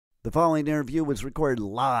The following interview was recorded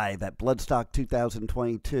live at Bloodstock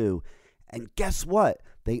 2022. And guess what?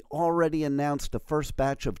 They already announced the first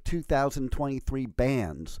batch of 2023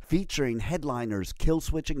 bands featuring headliners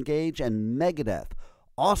Killswitch Engage and Megadeth,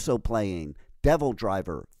 also playing Devil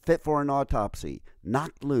Driver, Fit for an Autopsy,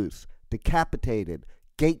 Knocked Loose, Decapitated,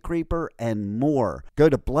 Gatecreeper, and more. Go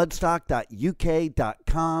to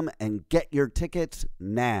bloodstock.uk.com and get your tickets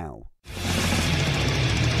now.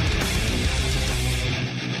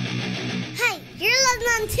 You're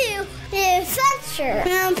listening to The Adventures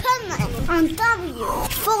of Pipeman on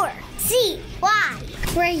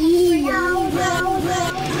W4CY Radio.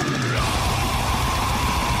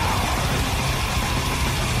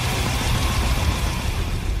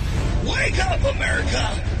 Wake up, America!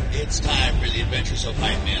 It's time for The Adventures of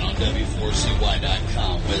Pipeman on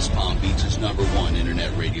W4CY.com, West Palm Beach's #1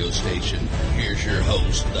 internet radio station. Here's your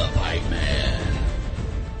host, the Pipeman.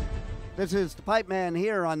 This is the Pipeman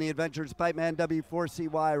here on the Adventures of Pipeman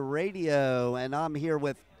W4CY Radio, and I'm here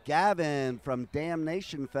with Gavin from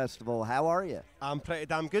Damnation Festival. How are you? I'm pretty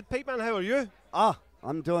damn good, Pipeman. How are you?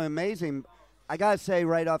 I'm doing amazing. I gotta say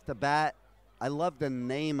right off the bat, I love the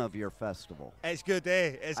name of your festival. It's good,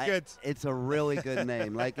 eh? It's good. It's a really good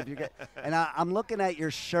name. Like if you get, and I'm looking at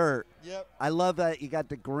your shirt. Yep. I love that you got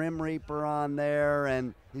the Grim Reaper on there,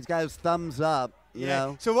 and he's got his thumbs up. You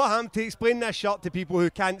know? So what happened, to explain this shirt to people who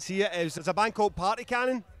can't see it, is there's a band called Party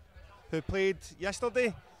Cannon who played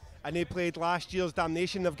yesterday, and they played last year's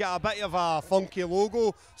Damnation. They've got a bit of a funky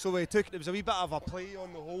logo, so there was a wee bit of a play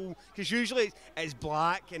on the whole, because usually it's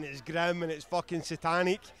black and it's grim and it's fucking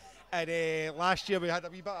satanic. And last year we had a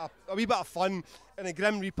wee bit of fun, and the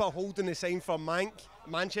Grim Reaper holding the sign for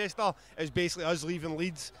Manchester is basically us leaving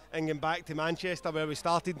Leeds and going back to Manchester where we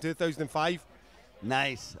started in 2005.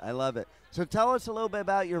 Nice, I love it. So tell us a little bit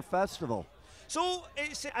about your festival. So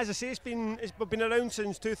it's, as I say, we've been around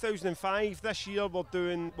since 2005. This year we're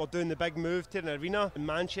doing the big move to an arena in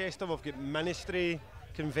Manchester. We've got Ministry,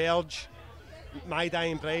 Converge, My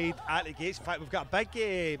Dying Bride, At the Gates. In fact, we've got a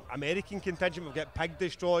big American contingent. We've got Pig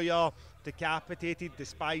Destroyer, Decapitated,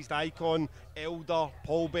 Despised Icon, Elder,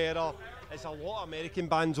 Pallbearer. It's a lot of American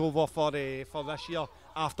bands over for this year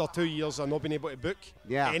after 2 years of not being able to book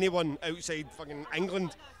anyone outside fucking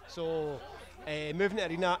England. So moving to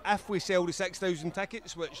arena, if we sell the 6,000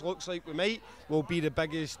 tickets, which looks like we might, will be the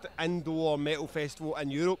biggest indoor metal festival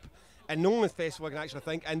in Europe. And the only festival I can actually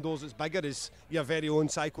think indoors that's bigger is your very own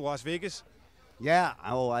Psycho Las Vegas. Yeah,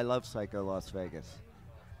 I love Psycho Las Vegas.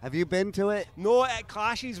 Have you been to it? No, it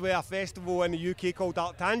clashes with a festival in the UK called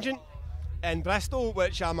Dark Tangent in Bristol,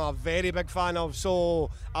 which I'm a very big fan of. So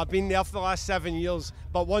I've been there for the last 7 years.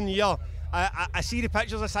 But 1 year, I see the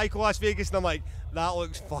pictures of Psycho Las Vegas and I'm like, that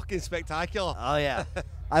looks fucking spectacular. Oh, yeah.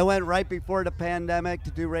 I went right before the pandemic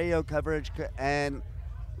to do radio coverage, and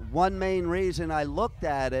one main reason I looked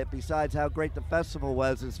at it, besides how great the festival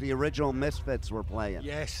was, is the original Misfits were playing.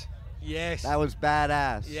 Yes. That was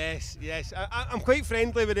badass. Yes. I'm quite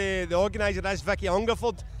friendly with the organiser, that's Vicky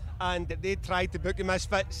Hungerford, and they tried to book the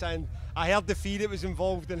Misfits, and I heard the fee that was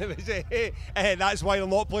involved, and it was that's why they're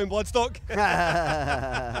not playing Bloodstock.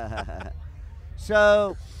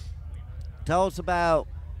 So, tell us about,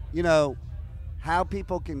 how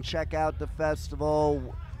people can check out the festival,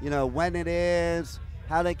 when it is,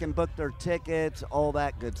 how they can book their tickets, all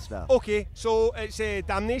that good stuff. Okay, so it's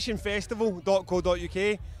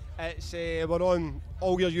damnationfestival.co.uk. It's we're on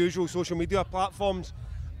all your usual social media platforms,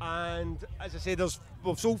 and as I said,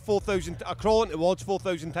 we've sold 4,000, crawling towards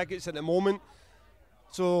 4,000 tickets at the moment.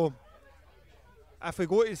 So if we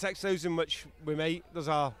go to 6,000, which we might, there's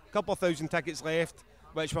a couple of thousand tickets left,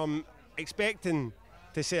 which I'm expecting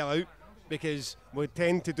to sell out, because we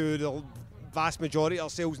tend to do the vast majority of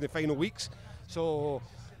our sales in the final weeks. So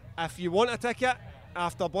if you want a ticket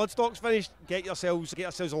after Bloodstock's finished, get yourselves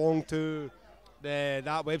along to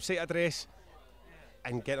that website address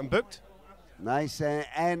and get them booked. Nice.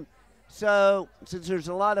 And so, since there's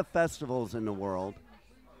a lot of festivals in the world,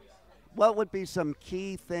 what would be some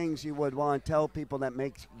key things you would want to tell people that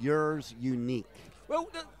makes yours unique? Well,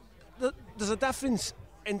 there's a difference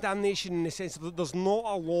in Damnation in the sense that there's not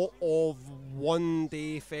a lot of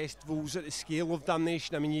one-day festivals at the scale of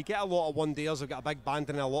Damnation. I mean, you get a lot of one-dayers, we've got a big band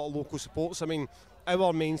and a lot of local supports. I mean,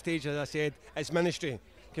 our main stage, as I said, is Ministry,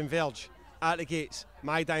 Converge, At the Gates,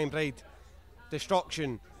 My Dying Bride,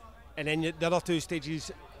 Destruction, and then the other two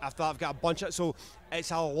stages after that I've got a bunch of, so it's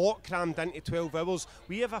a lot crammed into 12 hours.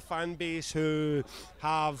 We have a fan base who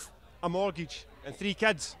have a mortgage and 3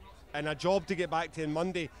 kids and a job to get back to on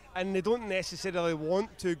Monday, and they don't necessarily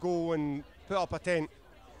want to go and put up a tent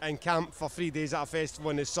and camp for 3 days at a festival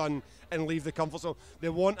in the sun and leave the comfort zone. They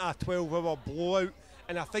want a 12-hour blowout,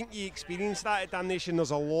 And I think you experience that at Damnation.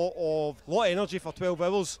 There's a lot of energy for 12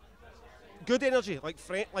 hours. Good energy, like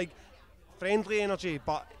friendly energy,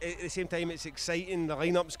 but at the same time it's exciting. The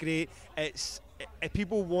lineup's great.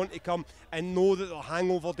 People want to come and know that their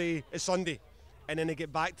hangover day is Sunday, and then they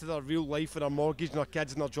get back to their real life with their mortgage and their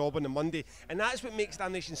kids and their job on the Monday. And that's what makes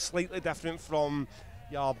Damnation slightly different from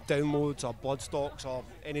your Downloads or Bloodstocks or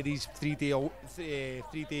any of these three-day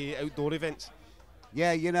outdoor events.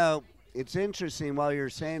 Yeah, you know, it's interesting. While you're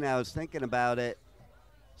saying that, I was thinking about it.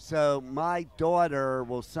 So my daughter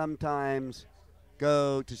will sometimes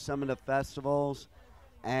go to some of the festivals,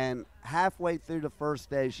 and halfway through the first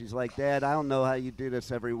day, she's like, Dad, I don't know how you do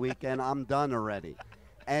this every weekend. I'm done already.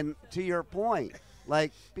 And to your point,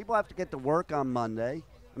 like, people have to get to work on Monday.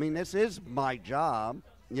 I mean, this is my job,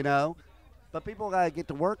 you know, but people got to get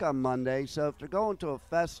to work on Monday. So if they're going to a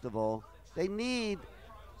festival, they need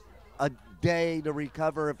a day to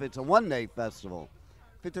recover if it's a one-day festival.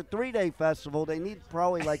 If it's a 3-day festival, they need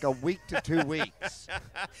probably like a week to 2 weeks.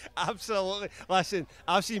 Absolutely. Listen,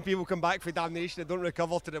 I've seen people come back for Damnation and don't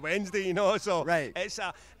recover to the Wednesday, you know. So right.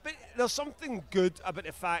 But there's something good about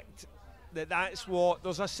the fact that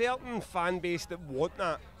there's a certain fan base that want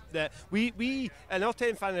that. That we in our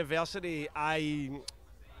 10th anniversary,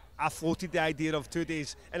 I floated the idea of 2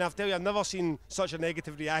 days, and I'll tell you, I've never seen such a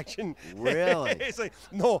negative reaction. Really? It's like,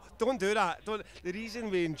 no, don't do that. The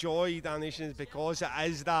reason we enjoy Damnation is because it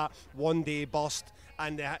is that one-day burst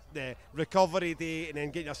and the recovery day and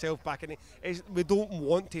then getting yourself back in it. We don't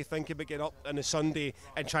want to think about getting up on a Sunday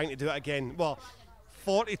and trying to do it again. Well,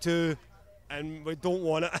 42, and we don't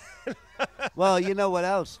want it. Well, you know what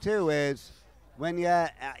else, too, is when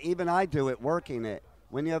even I do it, working it,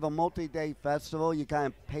 when you have a multi-day festival, you kind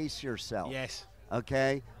of pace yourself. Yes.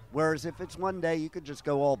 Okay? Whereas if it's one day, you could just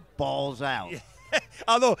go all balls out.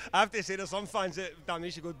 Although, I have to say, there's some fans that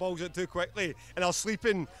Damnation go balls out too quickly and are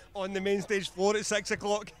sleeping on the main stage floor at 6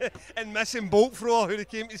 o'clock and missing Bolt Thrower, who they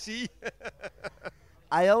came to see.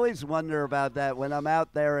 I always wonder about that when I'm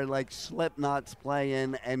out there and, like, Slipknot's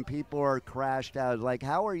playing and people are crashed out. Like,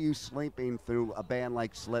 how are you sleeping through a band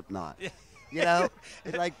like Slipknot? You know,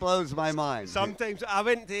 it like blows my mind. Sometimes I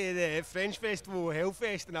went to the French festival,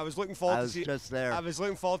 Hellfest, and I was looking forward to seeing. I was just there. I was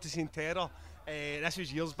looking forward to seeing Terror. This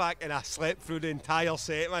was years back, and I slept through the entire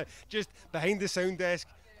set, man. Just behind the sound desk,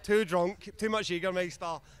 too drunk, too much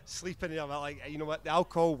Jägermeister, sleeping. And I'm like, you know what? The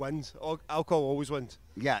alcohol wins. Alcohol always wins.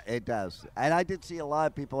 Yeah, it does. And I did see a lot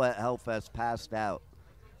of people at Hellfest passed out,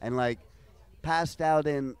 and like passed out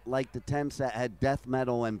in like the tents that had death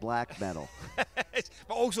metal and black metal.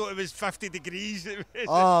 But also it was 50 degrees.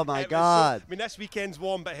 Oh my God. I mean, this weekend's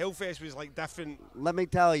warm, but Hellfest was like different. Let me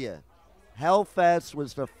tell you, Hellfest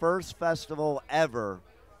was the first festival ever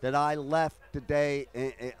that I left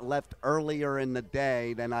left earlier in the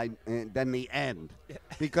day than the end.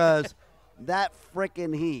 Because that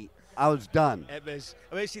frickin' heat, I was done. It was.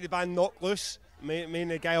 I went to see the band Knock Loose. Me and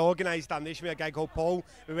the guy organised Damnation with a guy called Paul.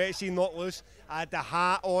 We went to see Knock Loose. I had the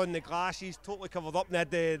hat on, the glasses, totally covered up, and I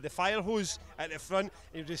had the fire hose at the front.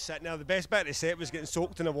 And you were just sitting there. The best bit of the set was getting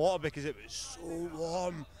soaked in the water because it was so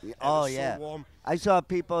warm. Oh, yeah. So warm. I saw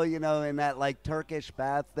people, you know, in that, like, Turkish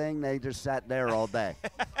bath thing. They just sat there all day.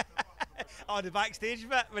 Oh, the backstage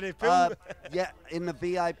bit with the pool? Yeah, in the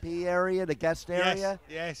VIP area, the guest area.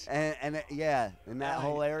 Yes. And in that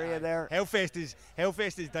whole area there. Hellfest is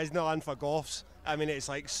Disneyland for goths. I mean, it's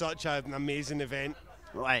like such an amazing event.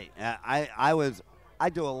 Right. I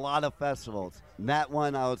do a lot of festivals. And that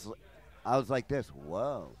one, I was like this.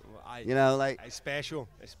 Whoa. You know, like it's special.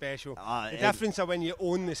 The difference is when you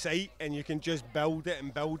own the site and you can just build it,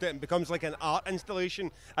 and it becomes like an art installation,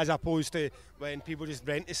 as opposed to when people just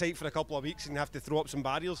rent the site for a couple of weeks and have to throw up some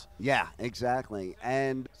barriers. Yeah, exactly.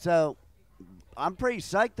 And so I'm pretty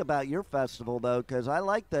psyched about your festival, though, because I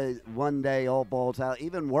like the one day all balls out.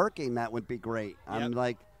 Even working, that would be great. Yep. I'm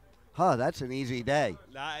like, that's an easy day.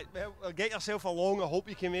 Well, get yourself along. I hope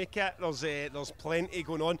you can make it. There's plenty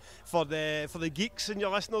going on for the geeks and your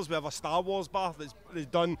listeners. We have a Star Wars bar that's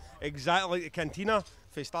done exactly like the Cantina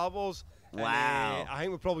for Star Wars. Wow. And, I think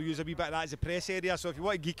we'll probably use a wee bit of that as a press area. So if you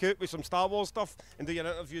want to geek out with some Star Wars stuff and do your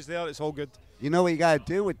interviews there, it's all good. You know what you got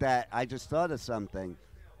to do with that? I just thought of something.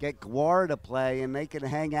 Get Gwar to play, and they can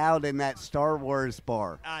hang out in that Star Wars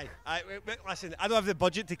bar. Aye. Listen, I don't have the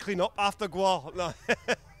budget to clean up after Gwar. No.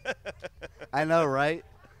 I know, right?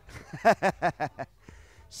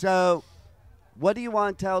 So, what do you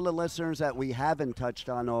want to tell the listeners that we haven't touched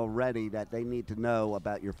on already that they need to know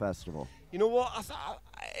about your festival? You know what?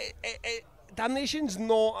 Damnation's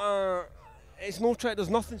not It's no trick. There's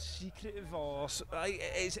nothing secretive or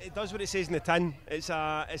it does what it says in the tin. It's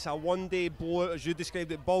a one-day blowout, as you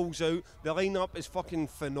described it. Balls out. The lineup is fucking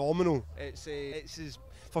phenomenal. It's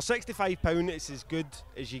for £65. It's as good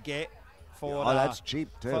as you get. That's cheap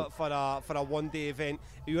too. For a one-day event.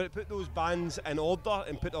 You want to put those bands in order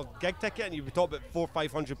and put a gig ticket, and you would talk about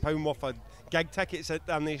 £400-500 worth of gig tickets at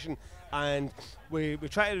Damnation. And we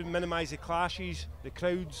try to minimise the clashes. The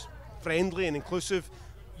crowd's friendly and inclusive.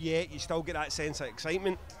 Yet you still get that sense of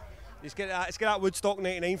excitement. It's got that Woodstock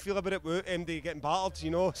 '99 feel about it, with MD getting battered, you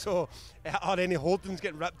know. So, or any hoardings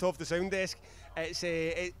getting ripped off the sound desk. It's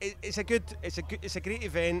a great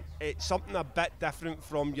event. It's something a bit different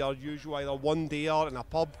from your usual either one dayer in a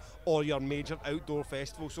pub or your major outdoor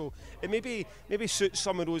festival. So it maybe suits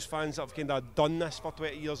some of those fans that have kind of done this for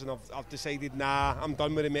 20 years and have decided, nah, I'm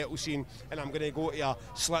done with the metal scene and I'm going to go to a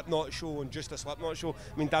Slipknot show and just a Slipknot show.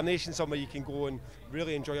 I mean, Damnation's somewhere you can go and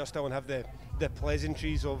really enjoy yourself and have the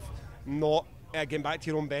pleasantries of not getting back to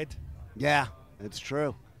your own bed. Yeah, it's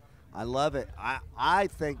true. I love it. I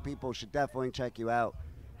think people should definitely check you out.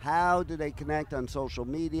 How do they connect on social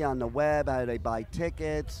media, on the web? How do they buy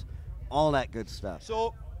tickets? All that good stuff.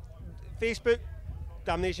 So, Facebook,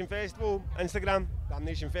 Damnation Festival. Instagram,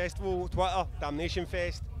 Damnation Festival. Twitter, Damnation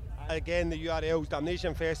Fest. Again, the URL is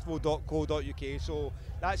damnationfestival.co.uk. So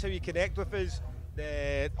that's how you connect with us.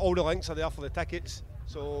 All the links are there for the tickets.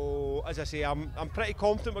 So, as I say, I'm pretty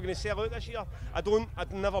confident we're going to sell out this year.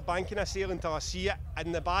 I'd never bank in a sale until I see it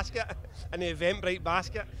in the basket, in the Eventbrite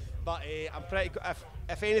basket. But I'm pretty.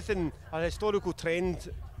 If anything, a historical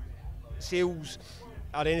trend sales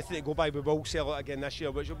or anything to go by, we will sell it again this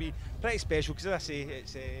year, which will be pretty special because, as I say,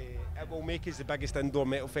 it will make us the biggest indoor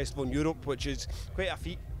metal festival in Europe, which is quite a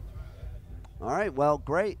feat. All right, well,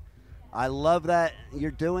 great. I love that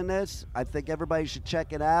you're doing this. I think everybody should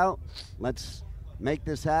check it out. Let's make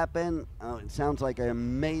this happen. It sounds like an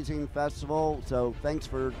amazing festival, so thanks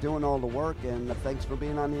for doing all the work, and thanks for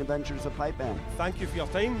being on the Adventures of Pipeman. Thank you for your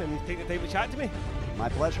time and taking the time to chat to me. My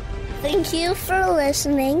pleasure. Thank you for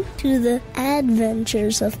listening to the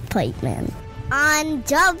Adventures of Pipeman on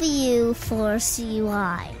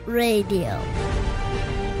W4CY Radio.